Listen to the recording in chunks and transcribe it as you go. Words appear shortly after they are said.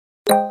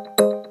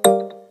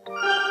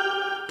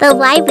The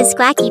Live with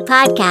Squacky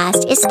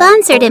podcast is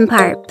sponsored in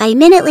part by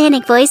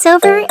Mid-Atlantic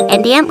Voiceover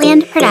and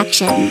Antland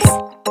Productions.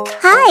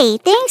 Hi,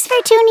 thanks for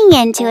tuning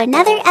in to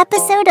another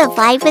episode of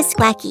Live with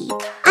Squacky.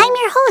 I'm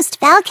your host,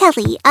 Val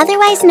Kelly,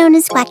 otherwise known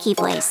as Squacky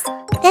Voice.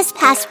 This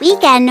past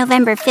weekend,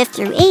 November 5th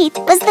through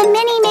 8th, was the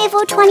Mini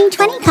Mavo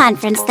 2020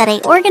 conference that I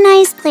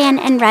organized, plan,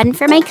 and run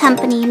for my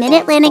company,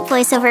 Mid-Atlantic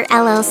Voiceover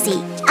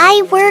LLC.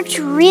 I worked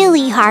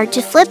really hard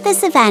to flip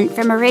this event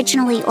from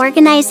originally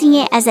organizing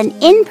it as an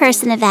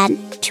in-person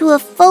event to a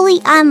fully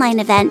online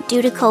event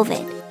due to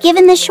COVID.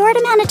 Given the short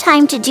amount of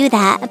time to do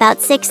that,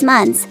 about 6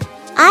 months,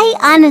 I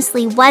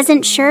honestly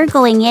wasn't sure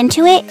going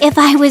into it if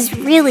I was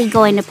really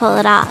going to pull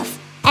it off.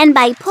 And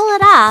by pull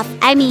it off,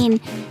 I mean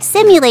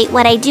simulate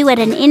what I do at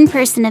an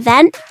in-person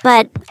event,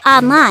 but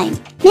online.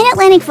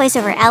 Mid-Atlantic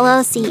Voiceover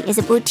LLC is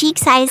a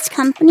boutique-sized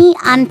company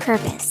on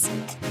purpose.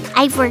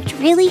 I've worked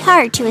really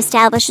hard to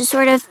establish a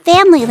sort of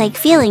family-like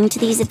feeling to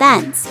these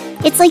events.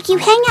 It's like you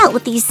hang out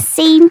with these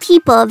same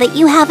people that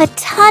you have a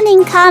ton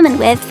in common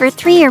with for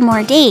 3 or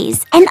more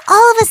days, and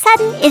all of a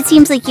sudden, it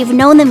seems like you've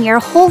known them your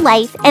whole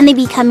life and they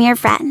become your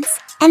friends.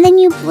 And then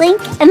you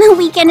blink and the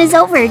weekend is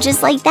over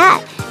just like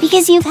that,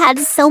 because you've had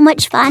so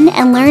much fun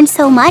and learned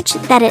so much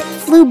that it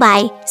flew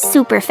by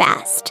super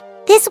fast.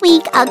 This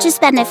week, I'll just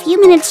spend a few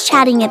minutes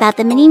chatting about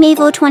the Mini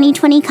Mavo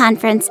 2020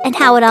 conference and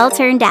how it all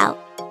turned out.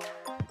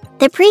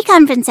 The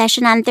pre-conference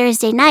session on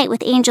Thursday night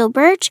with Angel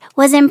Birch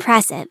was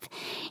impressive.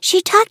 She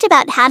talked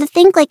about how to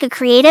think like a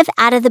creative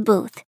out of the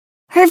booth.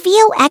 Her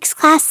VOX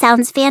class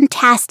sounds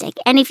fantastic,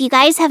 and if you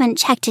guys haven't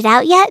checked it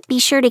out yet, be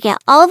sure to get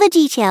all the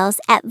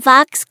details at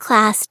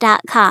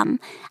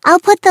voxclass.com. I'll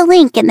put the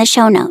link in the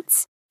show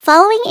notes.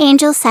 Following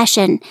Angel's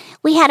session,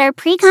 we had our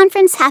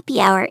pre-conference happy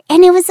hour,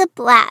 and it was a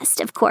blast,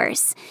 of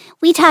course.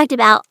 We talked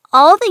about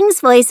all things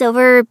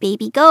voiceover,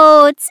 baby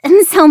goats,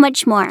 and so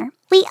much more.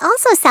 We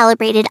also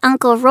celebrated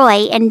Uncle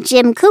Roy and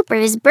Jim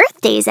Cooper's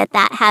birthdays at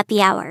that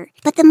happy hour.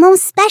 But the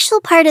most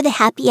special part of the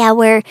happy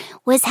hour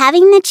was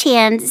having the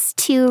chance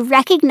to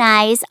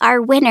recognize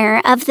our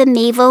winner of the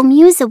Mavo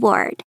Muse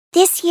Award.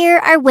 This year,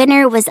 our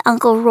winner was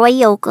Uncle Roy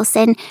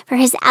Yokelson for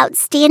his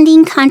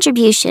outstanding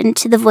contribution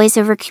to the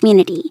voiceover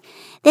community.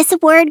 This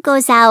award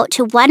goes out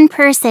to one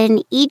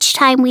person each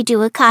time we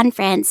do a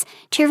conference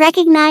to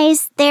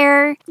recognize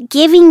their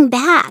giving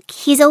back.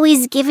 He's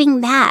always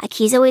giving back.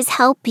 He's always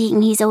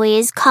helping. He's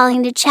always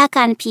calling to check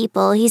on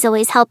people. He's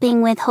always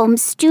helping with home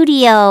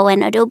studio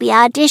and Adobe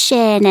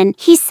Audition. And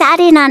he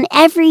sat in on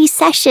every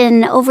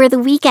session over the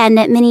weekend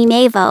at Mini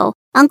Mavo.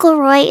 Uncle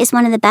Roy is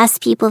one of the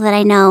best people that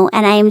I know,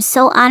 and I am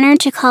so honored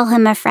to call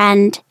him a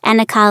friend and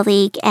a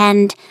colleague,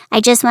 and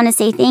I just want to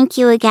say thank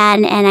you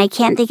again, and I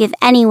can't think of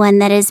anyone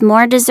that is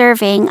more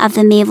deserving of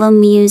the Mavo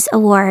Muse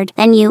Award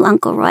than you,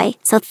 Uncle Roy.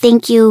 So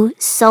thank you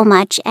so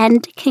much,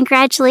 and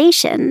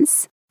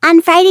congratulations. On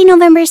Friday,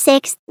 November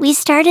 6th, we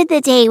started the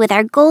day with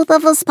our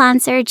gold-level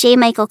sponsor, J.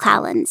 Michael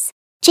Collins.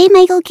 J.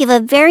 Michael gave a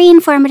very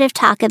informative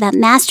talk about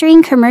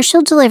mastering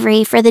commercial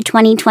delivery for the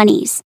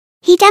 2020s.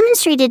 He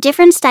demonstrated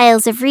different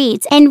styles of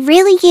reads and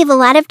really gave a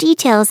lot of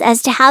details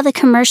as to how the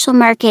commercial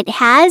market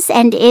has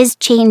and is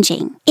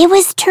changing. It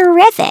was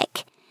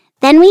terrific.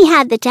 Then we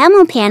had the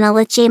demo panel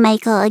with J.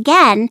 Michael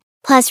again,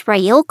 plus Roy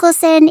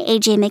Yokelson,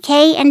 AJ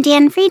McKay, and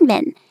Dan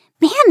Friedman.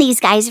 Man, these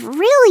guys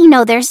really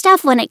know their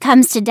stuff when it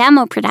comes to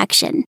demo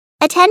production.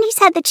 Attendees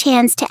had the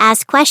chance to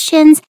ask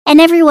questions,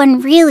 and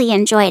everyone really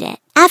enjoyed it.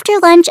 After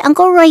lunch,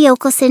 Uncle Roy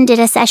Yokelson did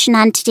a session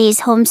on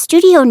today's home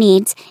studio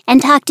needs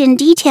and talked in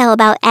detail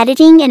about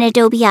editing in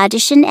Adobe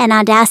Audition and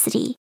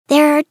Audacity.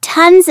 There are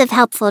tons of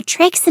helpful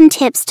tricks and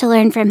tips to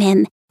learn from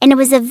him, and it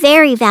was a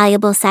very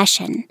valuable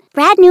session.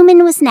 Brad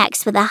Newman was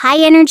next with a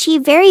high-energy,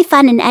 very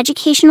fun and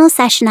educational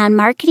session on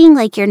marketing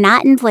like you're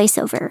not in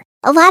voiceover.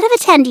 A lot of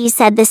attendees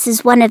said this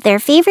is one of their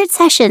favorite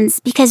sessions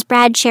because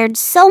Brad shared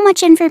so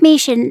much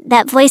information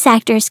that voice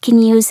actors can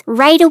use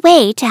right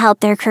away to help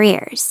their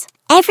careers.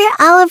 Everett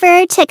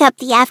Oliver took up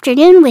the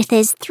afternoon with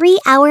his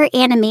 3-hour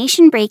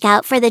animation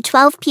breakout for the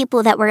 12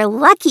 people that were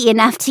lucky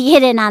enough to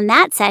get in on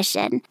that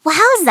session.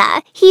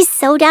 Wowza! He's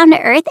so down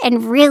to earth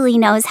and really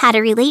knows how to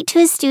relate to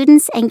his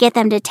students and get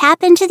them to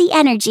tap into the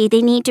energy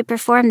they need to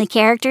perform the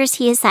characters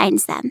he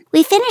assigns them.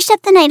 We finished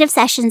up the night of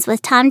sessions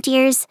with Tom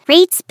Deere's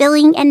rates,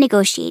 billing, and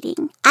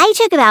negotiating. I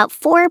took about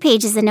 4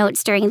 pages of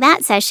notes during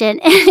that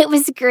session, and it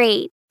was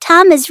great.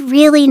 Tom is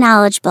really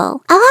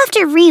knowledgeable. I'll have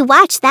to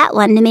re-watch that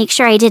one to make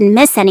sure I didn't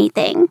miss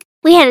anything.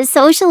 We had a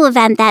social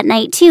event that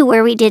night too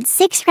where we did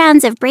 6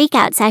 rounds of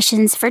breakout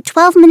sessions for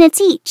 12 minutes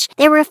each.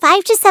 There were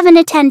 5 to 7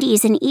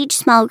 attendees in each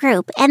small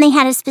group, and they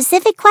had a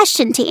specific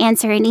question to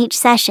answer in each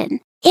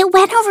session. It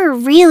went over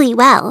really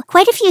well.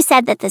 Quite a few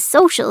said that the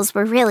socials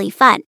were really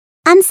fun.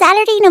 On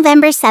Saturday,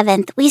 November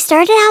 7th, we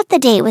started out the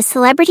day with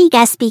celebrity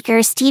guest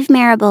speaker Steve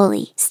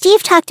Maraboli.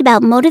 Steve talked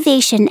about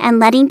motivation and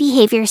letting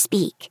behavior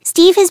speak.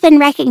 Steve has been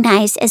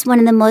recognized as one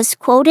of the most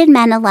quoted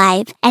men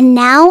alive, and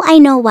now I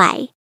know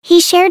why.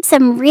 He shared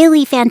some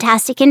really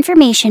fantastic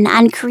information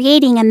on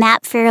creating a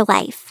map for your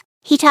life.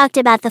 He talked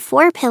about the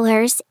 4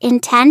 pillars: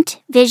 intent,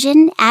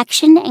 vision,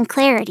 action, and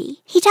clarity.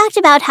 He talked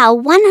about how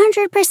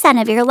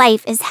 100% of your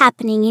life is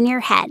happening in your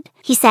head.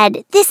 He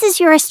said, "This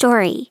is your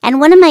story." And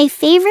one of my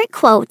favorite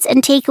quotes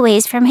and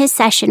takeaways from his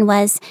session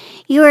was,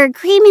 "Your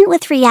agreement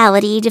with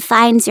reality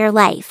defines your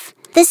life.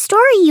 The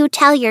story you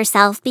tell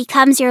yourself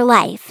becomes your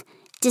life.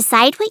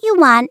 Decide what you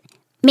want,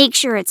 make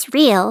sure it's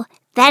real,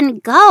 then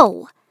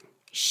go.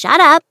 Shut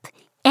up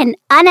and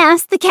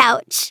unask the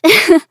couch."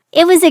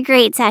 It was a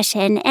great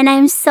session, and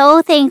I'm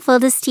so thankful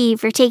to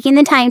Steve for taking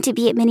the time to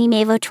be at Mini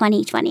Mavo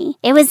 2020.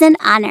 It was an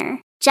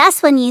honor.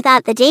 Just when you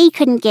thought the day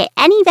couldn't get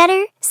any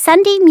better,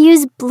 Sunday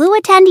Muse blew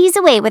attendees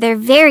away with her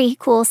very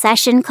cool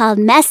session called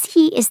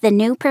Messy is the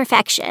New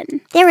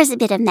Perfection. There was a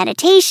bit of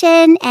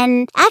meditation,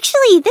 and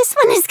actually this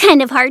one is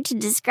kind of hard to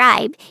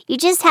describe. You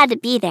just had to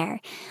be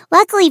there.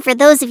 Luckily for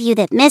those of you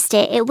that missed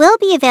it, it will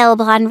be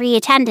available on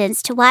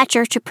reattendance to watch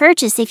or to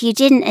purchase if you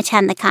didn't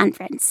attend the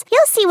conference.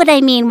 You'll see what I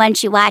mean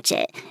once you watch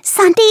it.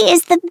 Sunday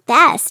is the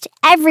best.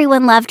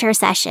 Everyone loved her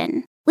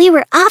session. We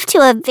were off to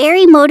a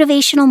very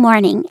motivational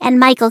morning, and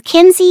Michael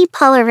Kinsey,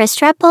 Paula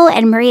Restrepo,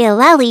 and Maria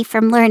Lely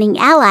from Learning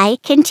Ally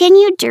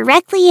continued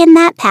directly in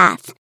that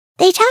path.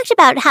 They talked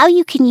about how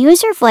you can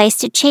use your voice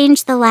to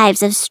change the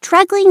lives of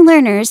struggling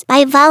learners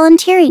by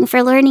volunteering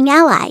for Learning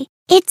Ally.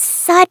 It's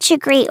such a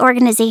great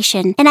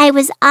organization, and I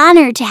was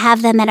honored to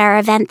have them at our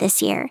event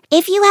this year.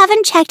 If you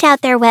haven't checked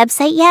out their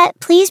website yet,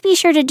 please be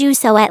sure to do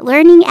so at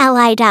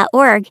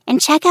learningally.org and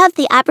check out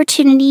the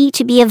opportunity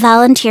to be a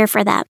volunteer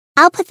for them.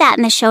 I'll put that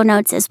in the show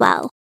notes as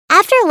well.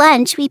 After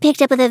lunch, we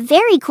picked up with a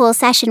very cool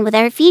session with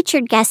our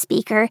featured guest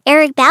speaker,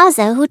 Eric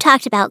Bauza, who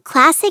talked about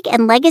classic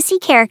and legacy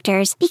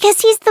characters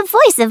because he's the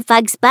voice of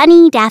Bugs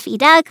Bunny, Daffy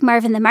Duck,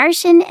 Marvin the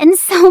Martian, and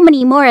so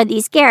many more of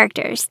these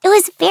characters. It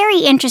was very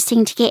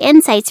interesting to get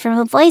insights from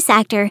a voice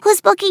actor who's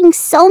booking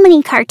so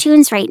many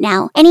cartoons right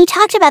now, and he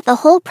talked about the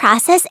whole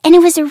process, and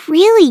it was a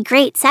really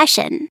great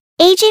session.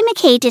 AJ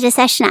McKay did a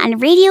session on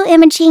radio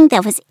imaging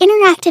that was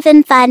interactive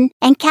and fun,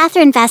 and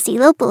Catherine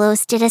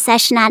Vasilopoulos did a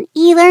session on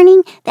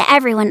e-learning that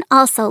everyone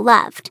also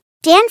loved.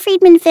 Dan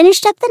Friedman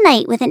finished up the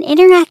night with an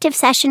interactive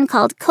session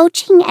called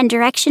Coaching and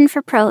Direction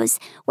for Pros,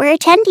 where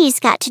attendees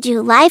got to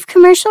do live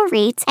commercial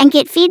reads and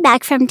get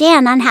feedback from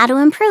Dan on how to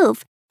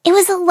improve. It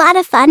was a lot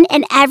of fun,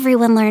 and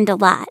everyone learned a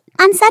lot.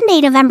 On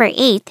Sunday, November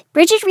 8th,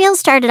 Bridget Reel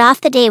started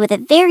off the day with a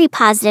very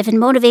positive and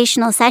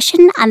motivational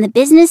session on the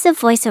business of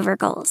voiceover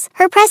goals.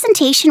 Her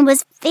presentation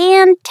was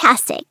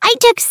fantastic. I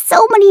took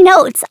so many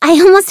notes. I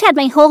almost had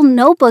my whole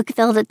notebook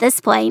filled at this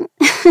point.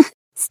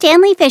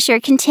 Stanley Fisher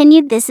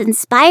continued this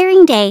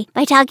inspiring day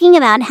by talking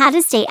about how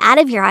to stay out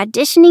of your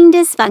auditioning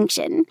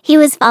dysfunction. He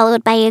was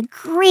followed by a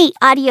great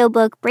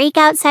audiobook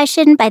breakout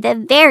session by the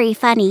very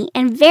funny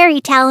and very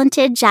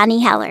talented Johnny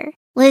Heller.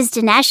 Liz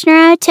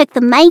Dineshnara took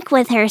the mic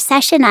with her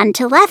session on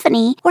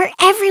telephony, where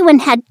everyone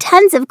had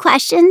tons of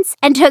questions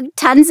and took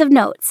tons of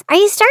notes. Are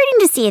you starting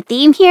to see a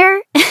theme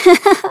here?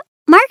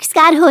 Mark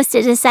Scott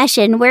hosted a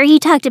session where he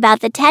talked about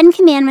the 10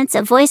 commandments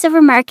of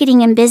voiceover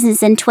marketing and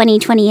business in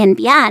 2020 and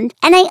beyond,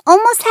 and I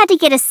almost had to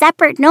get a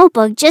separate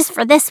notebook just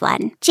for this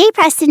one. Jay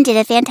Preston did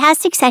a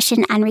fantastic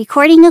session on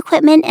recording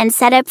equipment and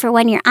setup for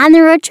when you're on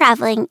the road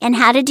traveling and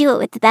how to do it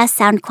with the best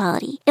sound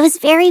quality. It was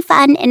very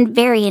fun and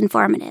very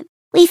informative.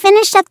 We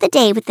finished up the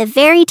day with the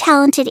very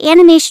talented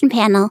animation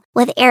panel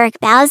with Eric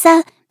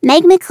Bauza,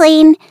 Meg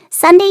McLean,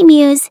 Sunday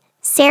Muse,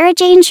 Sarah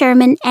Jane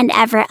Sherman, and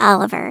Everett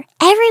Oliver.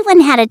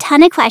 Everyone had a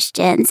ton of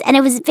questions, and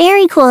it was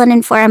very cool and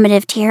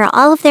informative to hear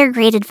all of their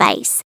great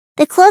advice.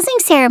 The closing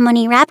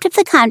ceremony wrapped up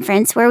the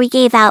conference where we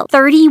gave out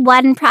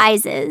 31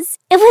 prizes.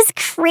 It was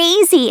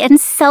crazy and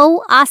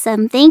so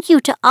awesome. Thank you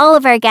to all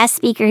of our guest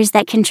speakers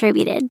that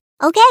contributed.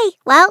 Okay,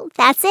 well,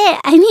 that's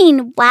it. I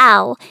mean,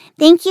 wow.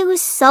 Thank you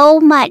so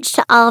much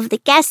to all of the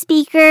guest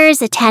speakers,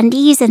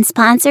 attendees, and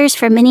sponsors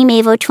for Mini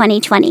Mavo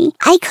 2020.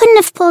 I couldn't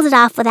have pulled it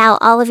off without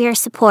all of your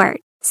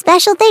support.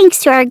 Special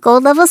thanks to our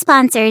gold level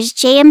sponsors,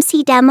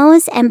 JMC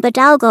Demos and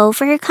Badalgo,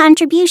 for your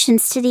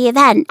contributions to the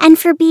event and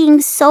for being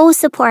so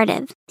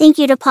supportive. Thank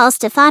you to Paul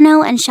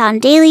Stefano and Sean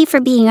Daly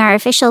for being our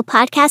official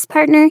podcast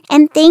partner.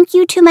 And thank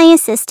you to my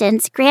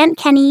assistants, Grant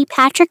Kenny,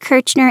 Patrick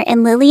Kirchner,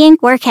 and Lillian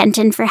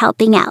Gorkenton for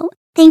helping out.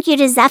 Thank you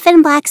to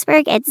Zephan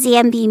Blacksburg at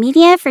ZMB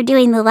Media for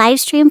doing the live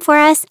stream for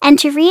us, and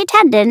to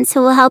reattendants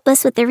who will help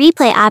us with the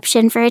replay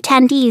option for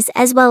attendees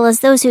as well as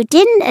those who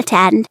didn't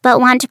attend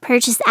but want to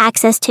purchase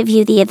access to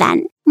view the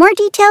event. More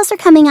details are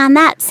coming on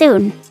that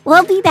soon.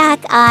 We'll be back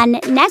on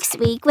next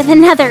week with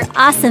another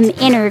awesome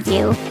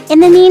interview. In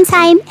the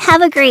meantime,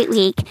 have a great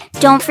week.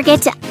 Don't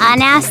forget to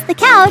unask the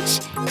couch.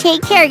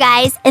 Take care,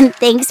 guys, and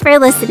thanks for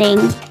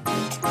listening.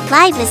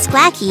 Live is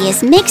Wacky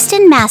is mixed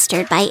and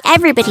mastered by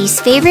everybody's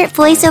favorite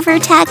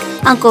voiceover tech,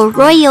 Uncle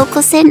Roy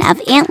Yokelson of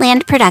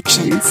Antland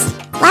Productions.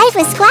 Live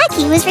is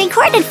Wacky was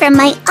recorded from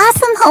my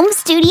awesome home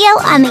studio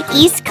on the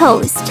East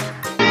Coast.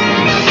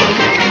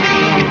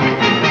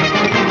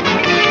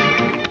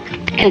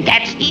 And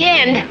that's the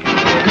end.